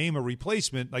you name a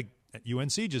replacement, like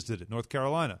UNC just did it, North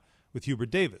Carolina with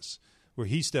Hubert Davis, where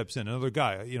he steps in, another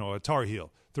guy, a Tar Heel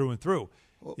through and through.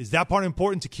 Well, is that part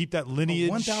important to keep that lineage?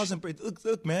 1,000.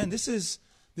 Look, man, this is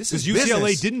because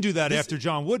UCLA didn't do that after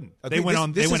John Wooden. They went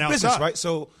outside, business, right?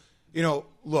 So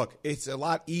look, it's a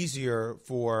lot easier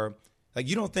for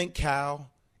you don't think Cal,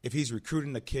 if he's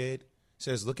recruiting a kid,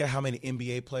 says, look at how many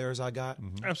NBA players I got.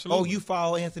 Mm-hmm. Absolutely. Oh, you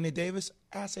follow Anthony Davis?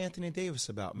 Ask Anthony Davis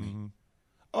about me. Mm-hmm.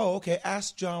 Oh, okay.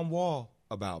 Ask John Wall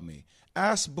about me.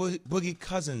 Ask Boogie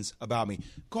Cousins about me.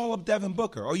 Call up Devin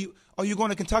Booker. Are you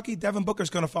going to Kentucky? Devin Booker's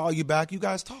going to follow you back. You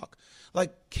guys talk.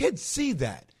 Kids see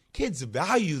that. Kids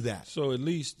value that. So at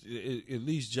least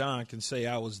John can say,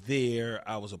 I was there.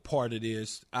 I was a part of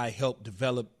this. I helped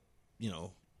develop,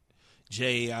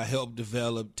 Jay, I helped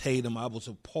develop Tatum. I was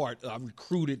a part. I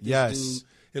recruited this dude.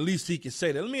 At least he can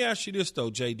say that. Let me ask you this, though,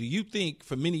 Jay. Do you think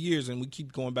for many years, and we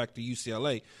keep going back to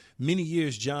UCLA, many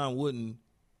years John Wooden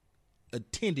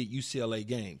attended UCLA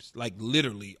games,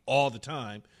 literally all the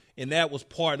time, and that was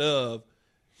part of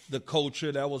the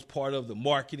culture, that was part of the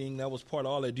marketing, that was part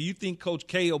of all that. Do you think Coach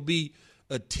K will be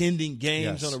attending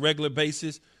games on a regular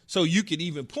basis So you could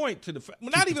even point to the fact.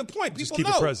 Well, not even point. People keep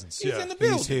know. a presence. He's Yeah. in the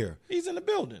building. He's here. He's in the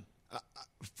building.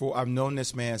 I've known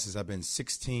this man since I've been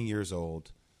 16 years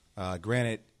old.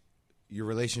 Granted, your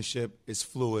relationship is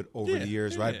fluid over the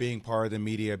years, right? Being part of the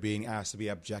media, being asked to be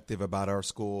objective about our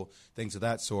school, things of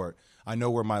that sort. I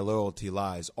know where my loyalty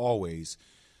lies always.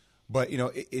 But,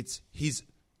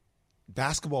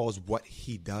 basketball is what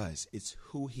he does. It's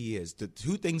who he is. The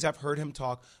two things I've heard him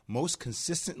talk most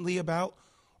consistently about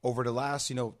over the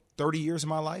last, 30 years of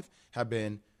my life have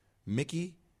been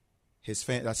Mickey,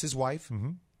 that's his wife,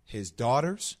 his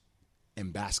daughters,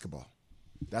 and basketball.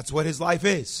 That's what his life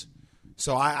is.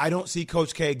 So I don't see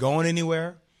Coach K going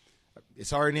anywhere.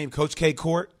 It's already named Coach K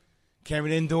Court,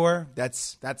 Cameron Indoor.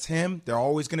 That's him. They're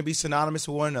always going to be synonymous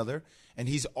with one another, and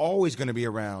he's always going to be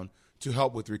around to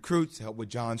help with recruits, to help with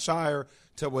John Shire,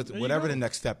 to help with whatever the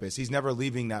next step is. He's never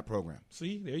leaving that program.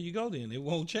 See, there you go then. It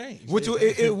won't change. Which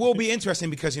it will be interesting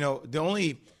because, the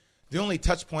only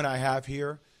touch point I have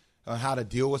here on how to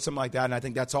deal with something like that, and I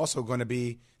think that's also going to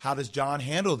be how does John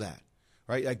handle that,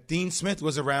 right? Like Dean Smith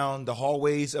was around the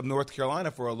hallways of North Carolina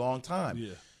for a long time.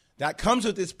 Yeah. That comes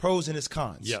with its pros and its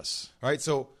cons. Yes. Right?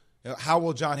 So how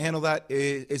will John handle that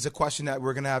is a question that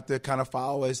we're going to have to kind of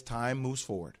follow as time moves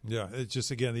forward. Yeah, it's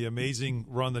just, again, the amazing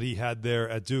run that he had there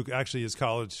at Duke. Actually, his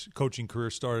college coaching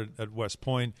career started at West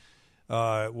Point,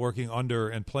 working under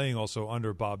and playing also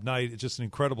under Bob Knight. It's just an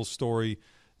incredible story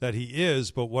that he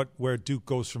is, but where Duke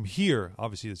goes from here,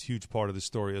 obviously, is a huge part of the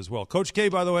story as well. Coach K,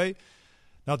 by the way,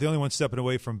 not the only one stepping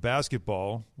away from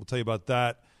basketball. We'll tell you about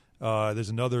that. There's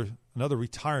another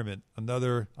retirement,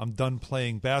 another I'm done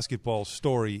playing basketball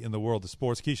story in the world of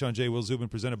sports. Keyshawn J. Will Zubin,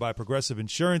 presented by Progressive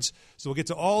Insurance. So we'll get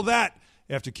to all that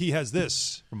after Key has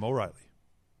this from O'Reilly.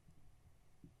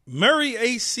 Murray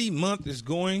AC month is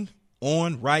going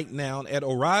on right now at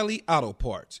O'Reilly Auto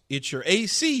Parts. It's your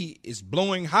AC is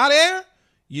blowing hot air.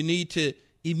 You need to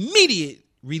immediate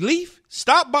relief.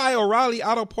 Stop by O'Reilly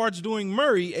Auto Parts during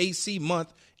Murray AC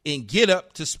month and get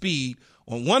up to speed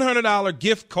on $100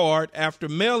 gift card after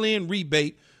mail-in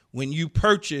rebate when you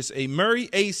purchase a Murray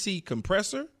AC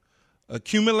compressor,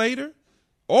 accumulator,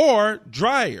 or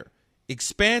dryer,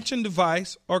 expansion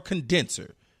device, or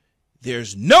condenser.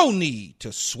 There's no need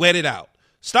to sweat it out.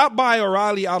 Stop by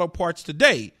O'Reilly Auto Parts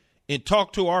today and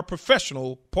talk to our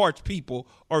professional parts people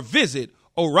or visit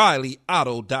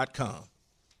O'ReillyAuto.com.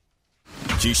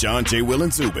 Keyshawn, J. Will,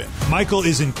 and Zubin. Michael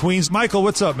is in Queens. Michael,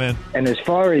 what's up, man? And as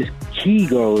far as Key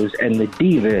goes and the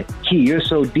diva, Key, you're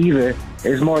so diva,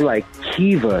 it's more like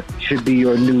Kiva should be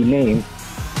your new name.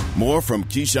 More from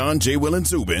Keyshawn, J. Will, and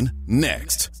Zubin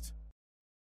next.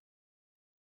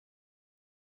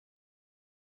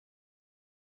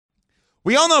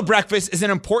 We all know breakfast is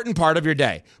an important part of your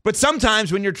day, but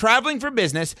sometimes when you're traveling for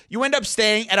business, you end up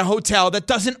staying at a hotel that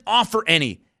doesn't offer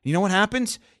any. You know what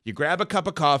happens? You grab a cup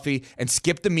of coffee and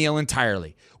skip the meal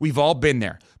entirely. We've all been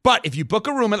there. But if you book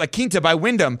a room at La Quinta by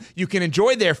Wyndham, you can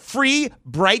enjoy their free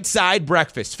Bright Side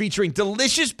breakfast featuring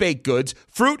delicious baked goods,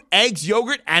 fruit, eggs,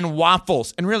 yogurt, and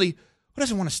waffles. And really, who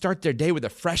doesn't want to start their day with a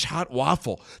fresh, hot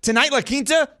waffle? Tonight, La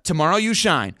Quinta, tomorrow you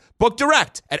shine. Book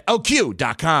direct at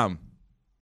lq.com.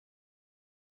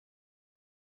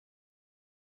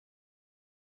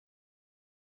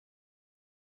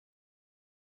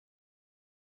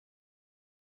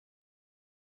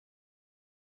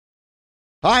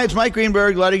 Hi, it's Mike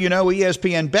Greenberg letting you know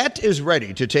ESPN Bet is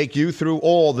ready to take you through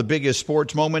all the biggest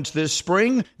sports moments this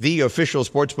spring. The official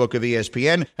sportsbook of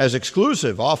ESPN has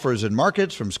exclusive offers and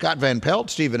markets from Scott Van Pelt,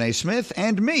 Stephen A. Smith,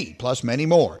 and me, plus many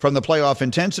more. From the playoff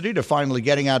intensity to finally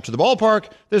getting out to the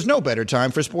ballpark, there's no better time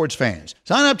for sports fans.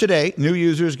 Sign up today. New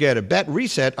users get a bet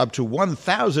reset up to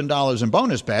 $1,000 in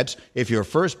bonus bets if your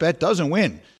first bet doesn't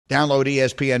win. Download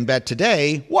ESPN Bet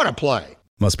today. What a play.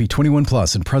 Must be 21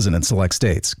 plus and present in select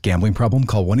states. Gambling problem?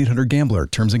 Call 1-800-GAMBLER.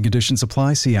 Terms and conditions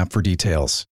apply. See app for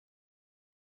details.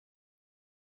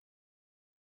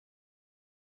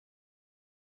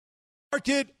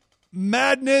 Market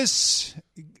madness.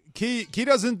 Key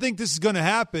doesn't think this is going to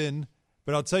happen,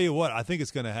 but I'll tell you what, I think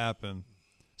it's going to happen.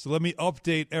 So let me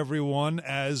update everyone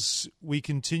as we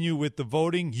continue with the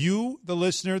voting. You, the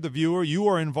listener, the viewer, you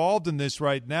are involved in this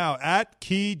right now. At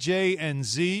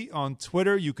KeyJNZ on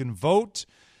Twitter, you can vote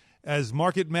as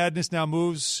Market Madness now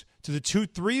moves to the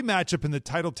 2-3 matchup in the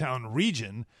Titletown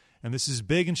region. And this is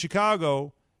big in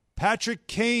Chicago. Patrick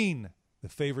Kane, the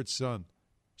favorite son,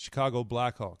 Chicago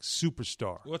Blackhawks,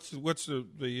 superstar. What's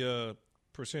the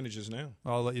percentages now?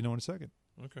 I'll let you know in a second.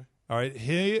 Okay. All right.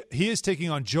 He is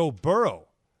taking on Joe Burrow,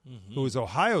 who is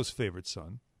Ohio's favorite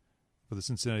son for the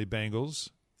Cincinnati Bengals.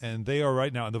 And they are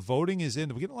right now, and the voting is in.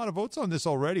 We're getting a lot of votes on this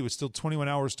already with still 21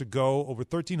 hours to go, over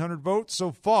 1,300 votes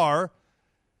so far.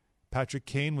 Patrick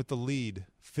Kane with the lead,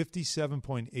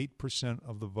 57.8%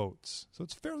 of the votes. So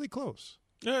it's fairly close.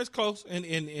 Yeah, it's close. And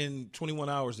in 21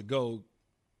 hours to go.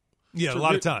 Yeah, a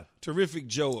lot of time. Terrific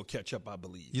Joe will catch up, I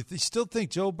believe. You still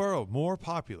think Joe Burrow more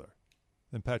popular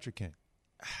than Patrick Kane?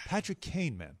 Patrick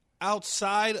Kane, man.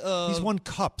 Outside of he's won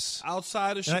cups.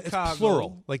 Outside of Chicago. It's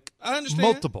plural. Like I understand.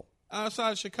 Multiple.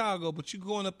 Outside of Chicago, but you're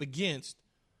going up against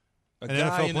an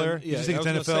NFL player? Yeah, you think I was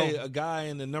it's NFL? Say a guy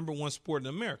in the number one sport in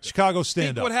America. Chicago stand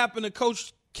Think up. What happened to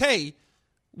Coach K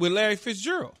with Larry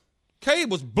Fitzgerald? K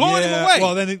was blowing him away.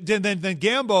 Well, then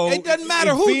Gambo. It doesn't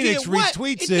matter who Phoenix did what.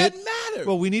 retweets It doesn't matter.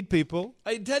 Well, we need people.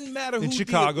 It doesn't matter who in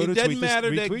Chicago did it. to It doesn't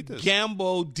matter retweet that this.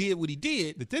 Gambo did what he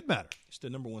did. It did matter. It's the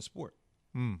number one sport.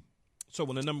 Mm. So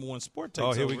when the number one sport takes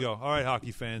over. Oh, here over, we go. All right,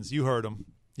 hockey fans. You heard him.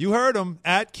 You heard him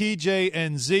at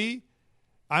KeyJNZ.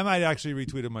 I might actually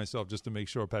retweet it myself just to make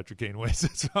sure Patrick Kane wins.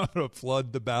 So I'm going to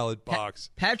flood the ballot box.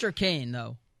 Patrick Kane,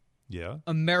 though. Yeah.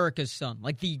 America's son.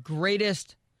 Like the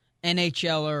greatest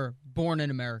NHLer born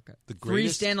in America. The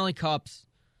greatest? 3 Stanley Cups.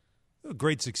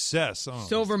 Great success. Oh,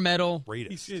 silver medal.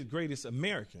 Greatest. He's the greatest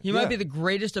American. He might be the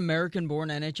greatest American-born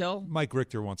NHL. Mike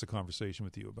Richter wants a conversation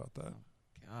with you about that.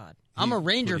 God. I'm a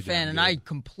Ranger fan, and I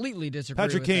completely disagree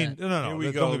Patrick with Kane, that. no. Here we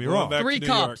Don't go. get me wrong. Back to 3 New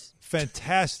cups.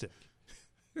 Fantastic.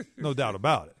 No doubt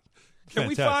about it. Can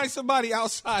we find somebody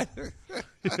outside?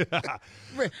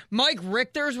 Mike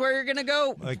Richter's where you're going to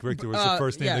go? Mike Richter was the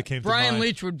first name that came Brian to mind.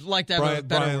 Leach would like to have a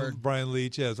better word. Brian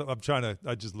Leach, yes. I'm trying to –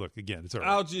 I just look. Again, it's all right.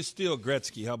 I'll just steal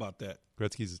Gretzky. How about that?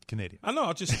 Gretzky's Canadian. I know.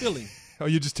 I'll just steal him. Oh,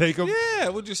 you just take him? Yeah,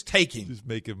 we'll just take him. Just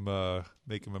make him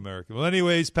American. Well,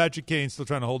 anyways, Patrick Kane still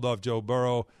trying to hold off Joe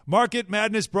Burrow. Market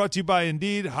Madness brought to you by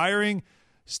Indeed.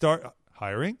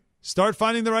 Start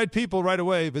finding the right people right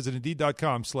away. Visit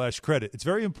Indeed.com/credit. It's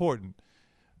very important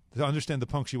to understand the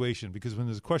punctuation because when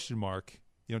there's a question mark,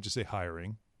 you don't just say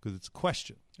hiring because it's a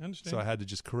question. I understand. So I had to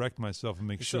just correct myself and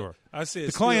make sure. I said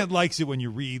the client likes it when you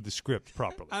read the script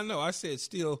properly. I know. I said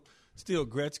steal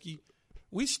Gretzky.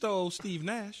 We stole Steve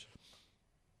Nash.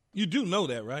 You do know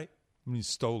that, right? I mean, you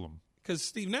stole him. Because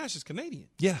Steve Nash is Canadian.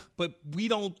 Yeah. But we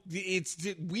don't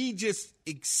 – we just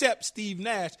accept Steve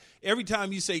Nash. Every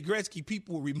time you say Gretzky,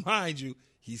 people will remind you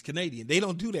he's Canadian. They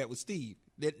don't do that with Steve.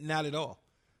 Not at all.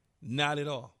 Not at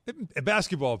all.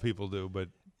 Basketball people do, but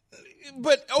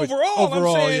overall,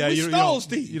 I'm saying yeah, we stole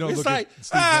Steve. You don't it's look like, at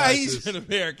Steve Nash he's an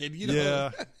American. You know?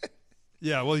 Yeah.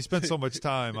 Yeah, well, he spent so much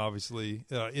time, obviously,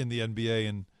 in the NBA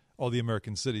and all the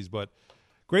American cities. But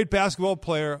great basketball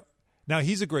player. Now,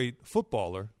 he's a great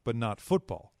footballer, but not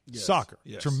football. Yes, soccer.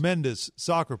 yes. Tremendous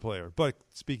soccer player. But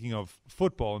speaking of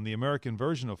football and the American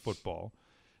version of football,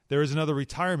 there is another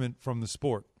retirement from the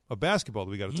sport of basketball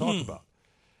that we got to talk about.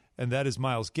 And that is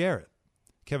Myles Garrett.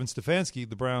 Kevin Stefanski,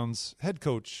 the Browns head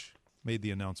coach, made the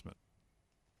announcement.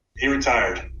 He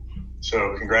retired.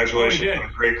 So congratulations on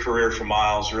a great career for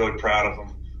Myles. Really proud of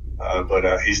him.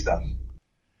 But he's done.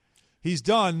 He's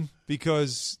done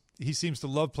because he seems to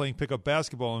love playing pickup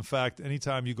basketball. In fact,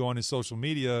 anytime you go on his social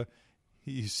media,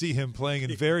 you see him playing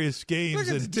in various games.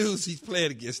 Look at the dudes he's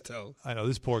playing against, though. I know,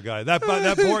 this poor guy. That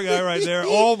poor guy right there.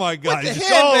 Oh, my God. With the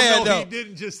headband, no, he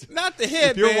didn't just. Not the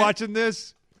headband. If you're watching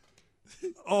this,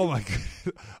 oh, my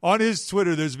God. On his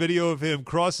Twitter, there's video of him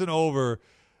crossing over.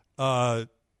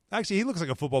 Actually, he looks like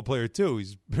a football player, too.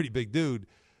 He's a pretty big dude.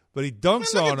 But he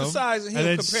dunks on him and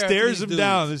then stares him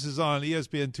down. This is on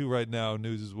ESPN2 right now,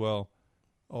 news as well.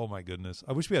 Oh, my goodness.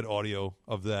 I wish we had audio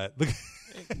of that.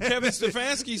 Kevin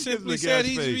Stefanski simply said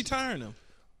he's retiring him.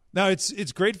 Now,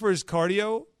 it's great for his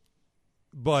cardio,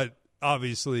 but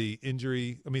obviously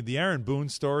injury. I mean, the Aaron Boone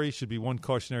story should be one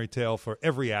cautionary tale for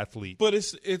every athlete. But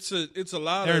it's a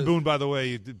lot Aaron of – Boone, by the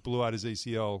way, blew out his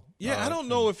ACL. Yeah, I don't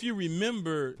know if you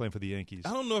remember – playing for the Yankees.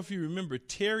 I don't know if you remember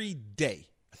Terry Day.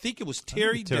 I think it was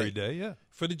Terry Day, yeah,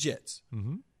 for the Jets.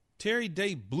 Mm-hmm. Terry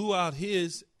Day blew out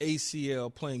his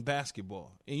ACL playing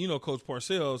basketball, and you know Coach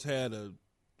Parcells had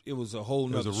it was a whole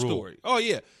nother story. Oh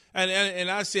yeah, and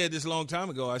I said this a long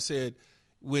time ago. I said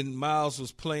when Myles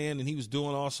was playing and he was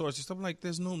doing all sorts of stuff, I'm like,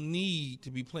 there's no need to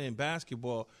be playing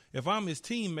basketball. If I'm his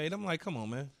teammate, I'm like, come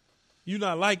on, man, you're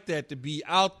not like that to be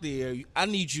out there. I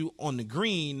need you on the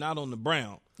green, not on the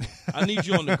brown. I need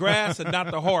you on the grass and not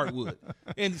the hardwood.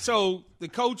 And so the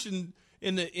coach in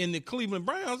the Cleveland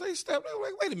Browns, they stepped up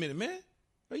like, wait a minute, man.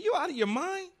 Are you out of your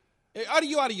mind? Are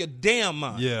you out of your damn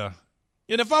mind? Yeah.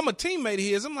 And if I'm a teammate of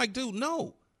his, I'm like, dude,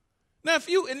 no. Now,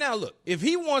 look, if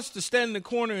he wants to stand in the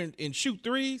corner and shoot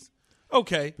threes,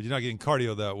 okay. But you're not getting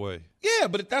cardio that way. Yeah,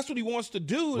 but if that's what he wants to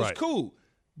do, it's right. Cool.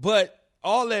 But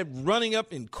all that running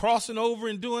up and crossing over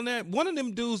and doing that, one of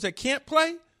them dudes that can't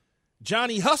play,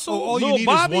 Johnny Hustle, all Lil you need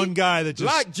Bobby, is one guy that just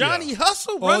like Johnny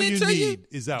Hustle all run you into need you.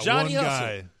 is that Johnny one Hustle.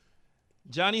 guy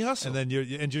Johnny Hustle. And then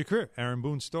you end your career. Aaron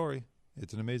Boone's story.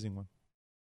 It's an amazing one.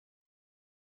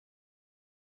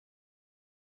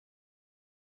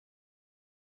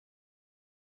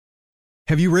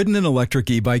 Have you ridden an electric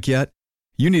e-bike yet?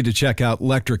 You need to check out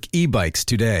Electric E-Bikes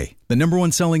today, the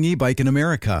 #1 selling e-bike in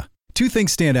America. Two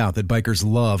things stand out that bikers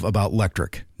love about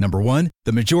Electric. Number one,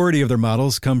 the majority of their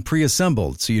models come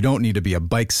pre-assembled, so you don't need to be a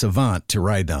bike savant to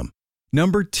ride them.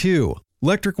 Number two,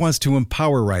 Electric wants to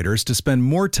empower riders to spend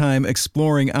more time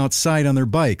exploring outside on their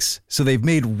bikes, so they've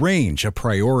made range a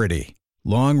priority.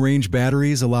 Long-range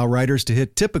batteries allow riders to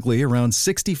hit typically around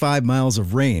 65 miles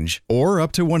of range or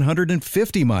up to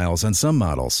 150 miles on some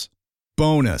models.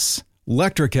 Bonus,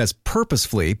 Electric has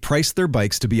purposefully priced their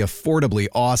bikes to be affordably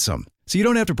awesome, so you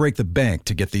don't have to break the bank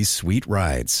to get these sweet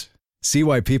rides. See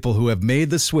why people who have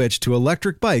made the switch to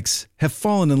electric bikes have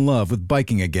fallen in love with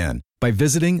biking again by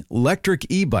visiting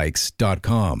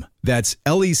electricebikes.com. That's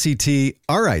LECTRIC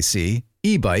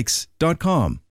ebikes.com.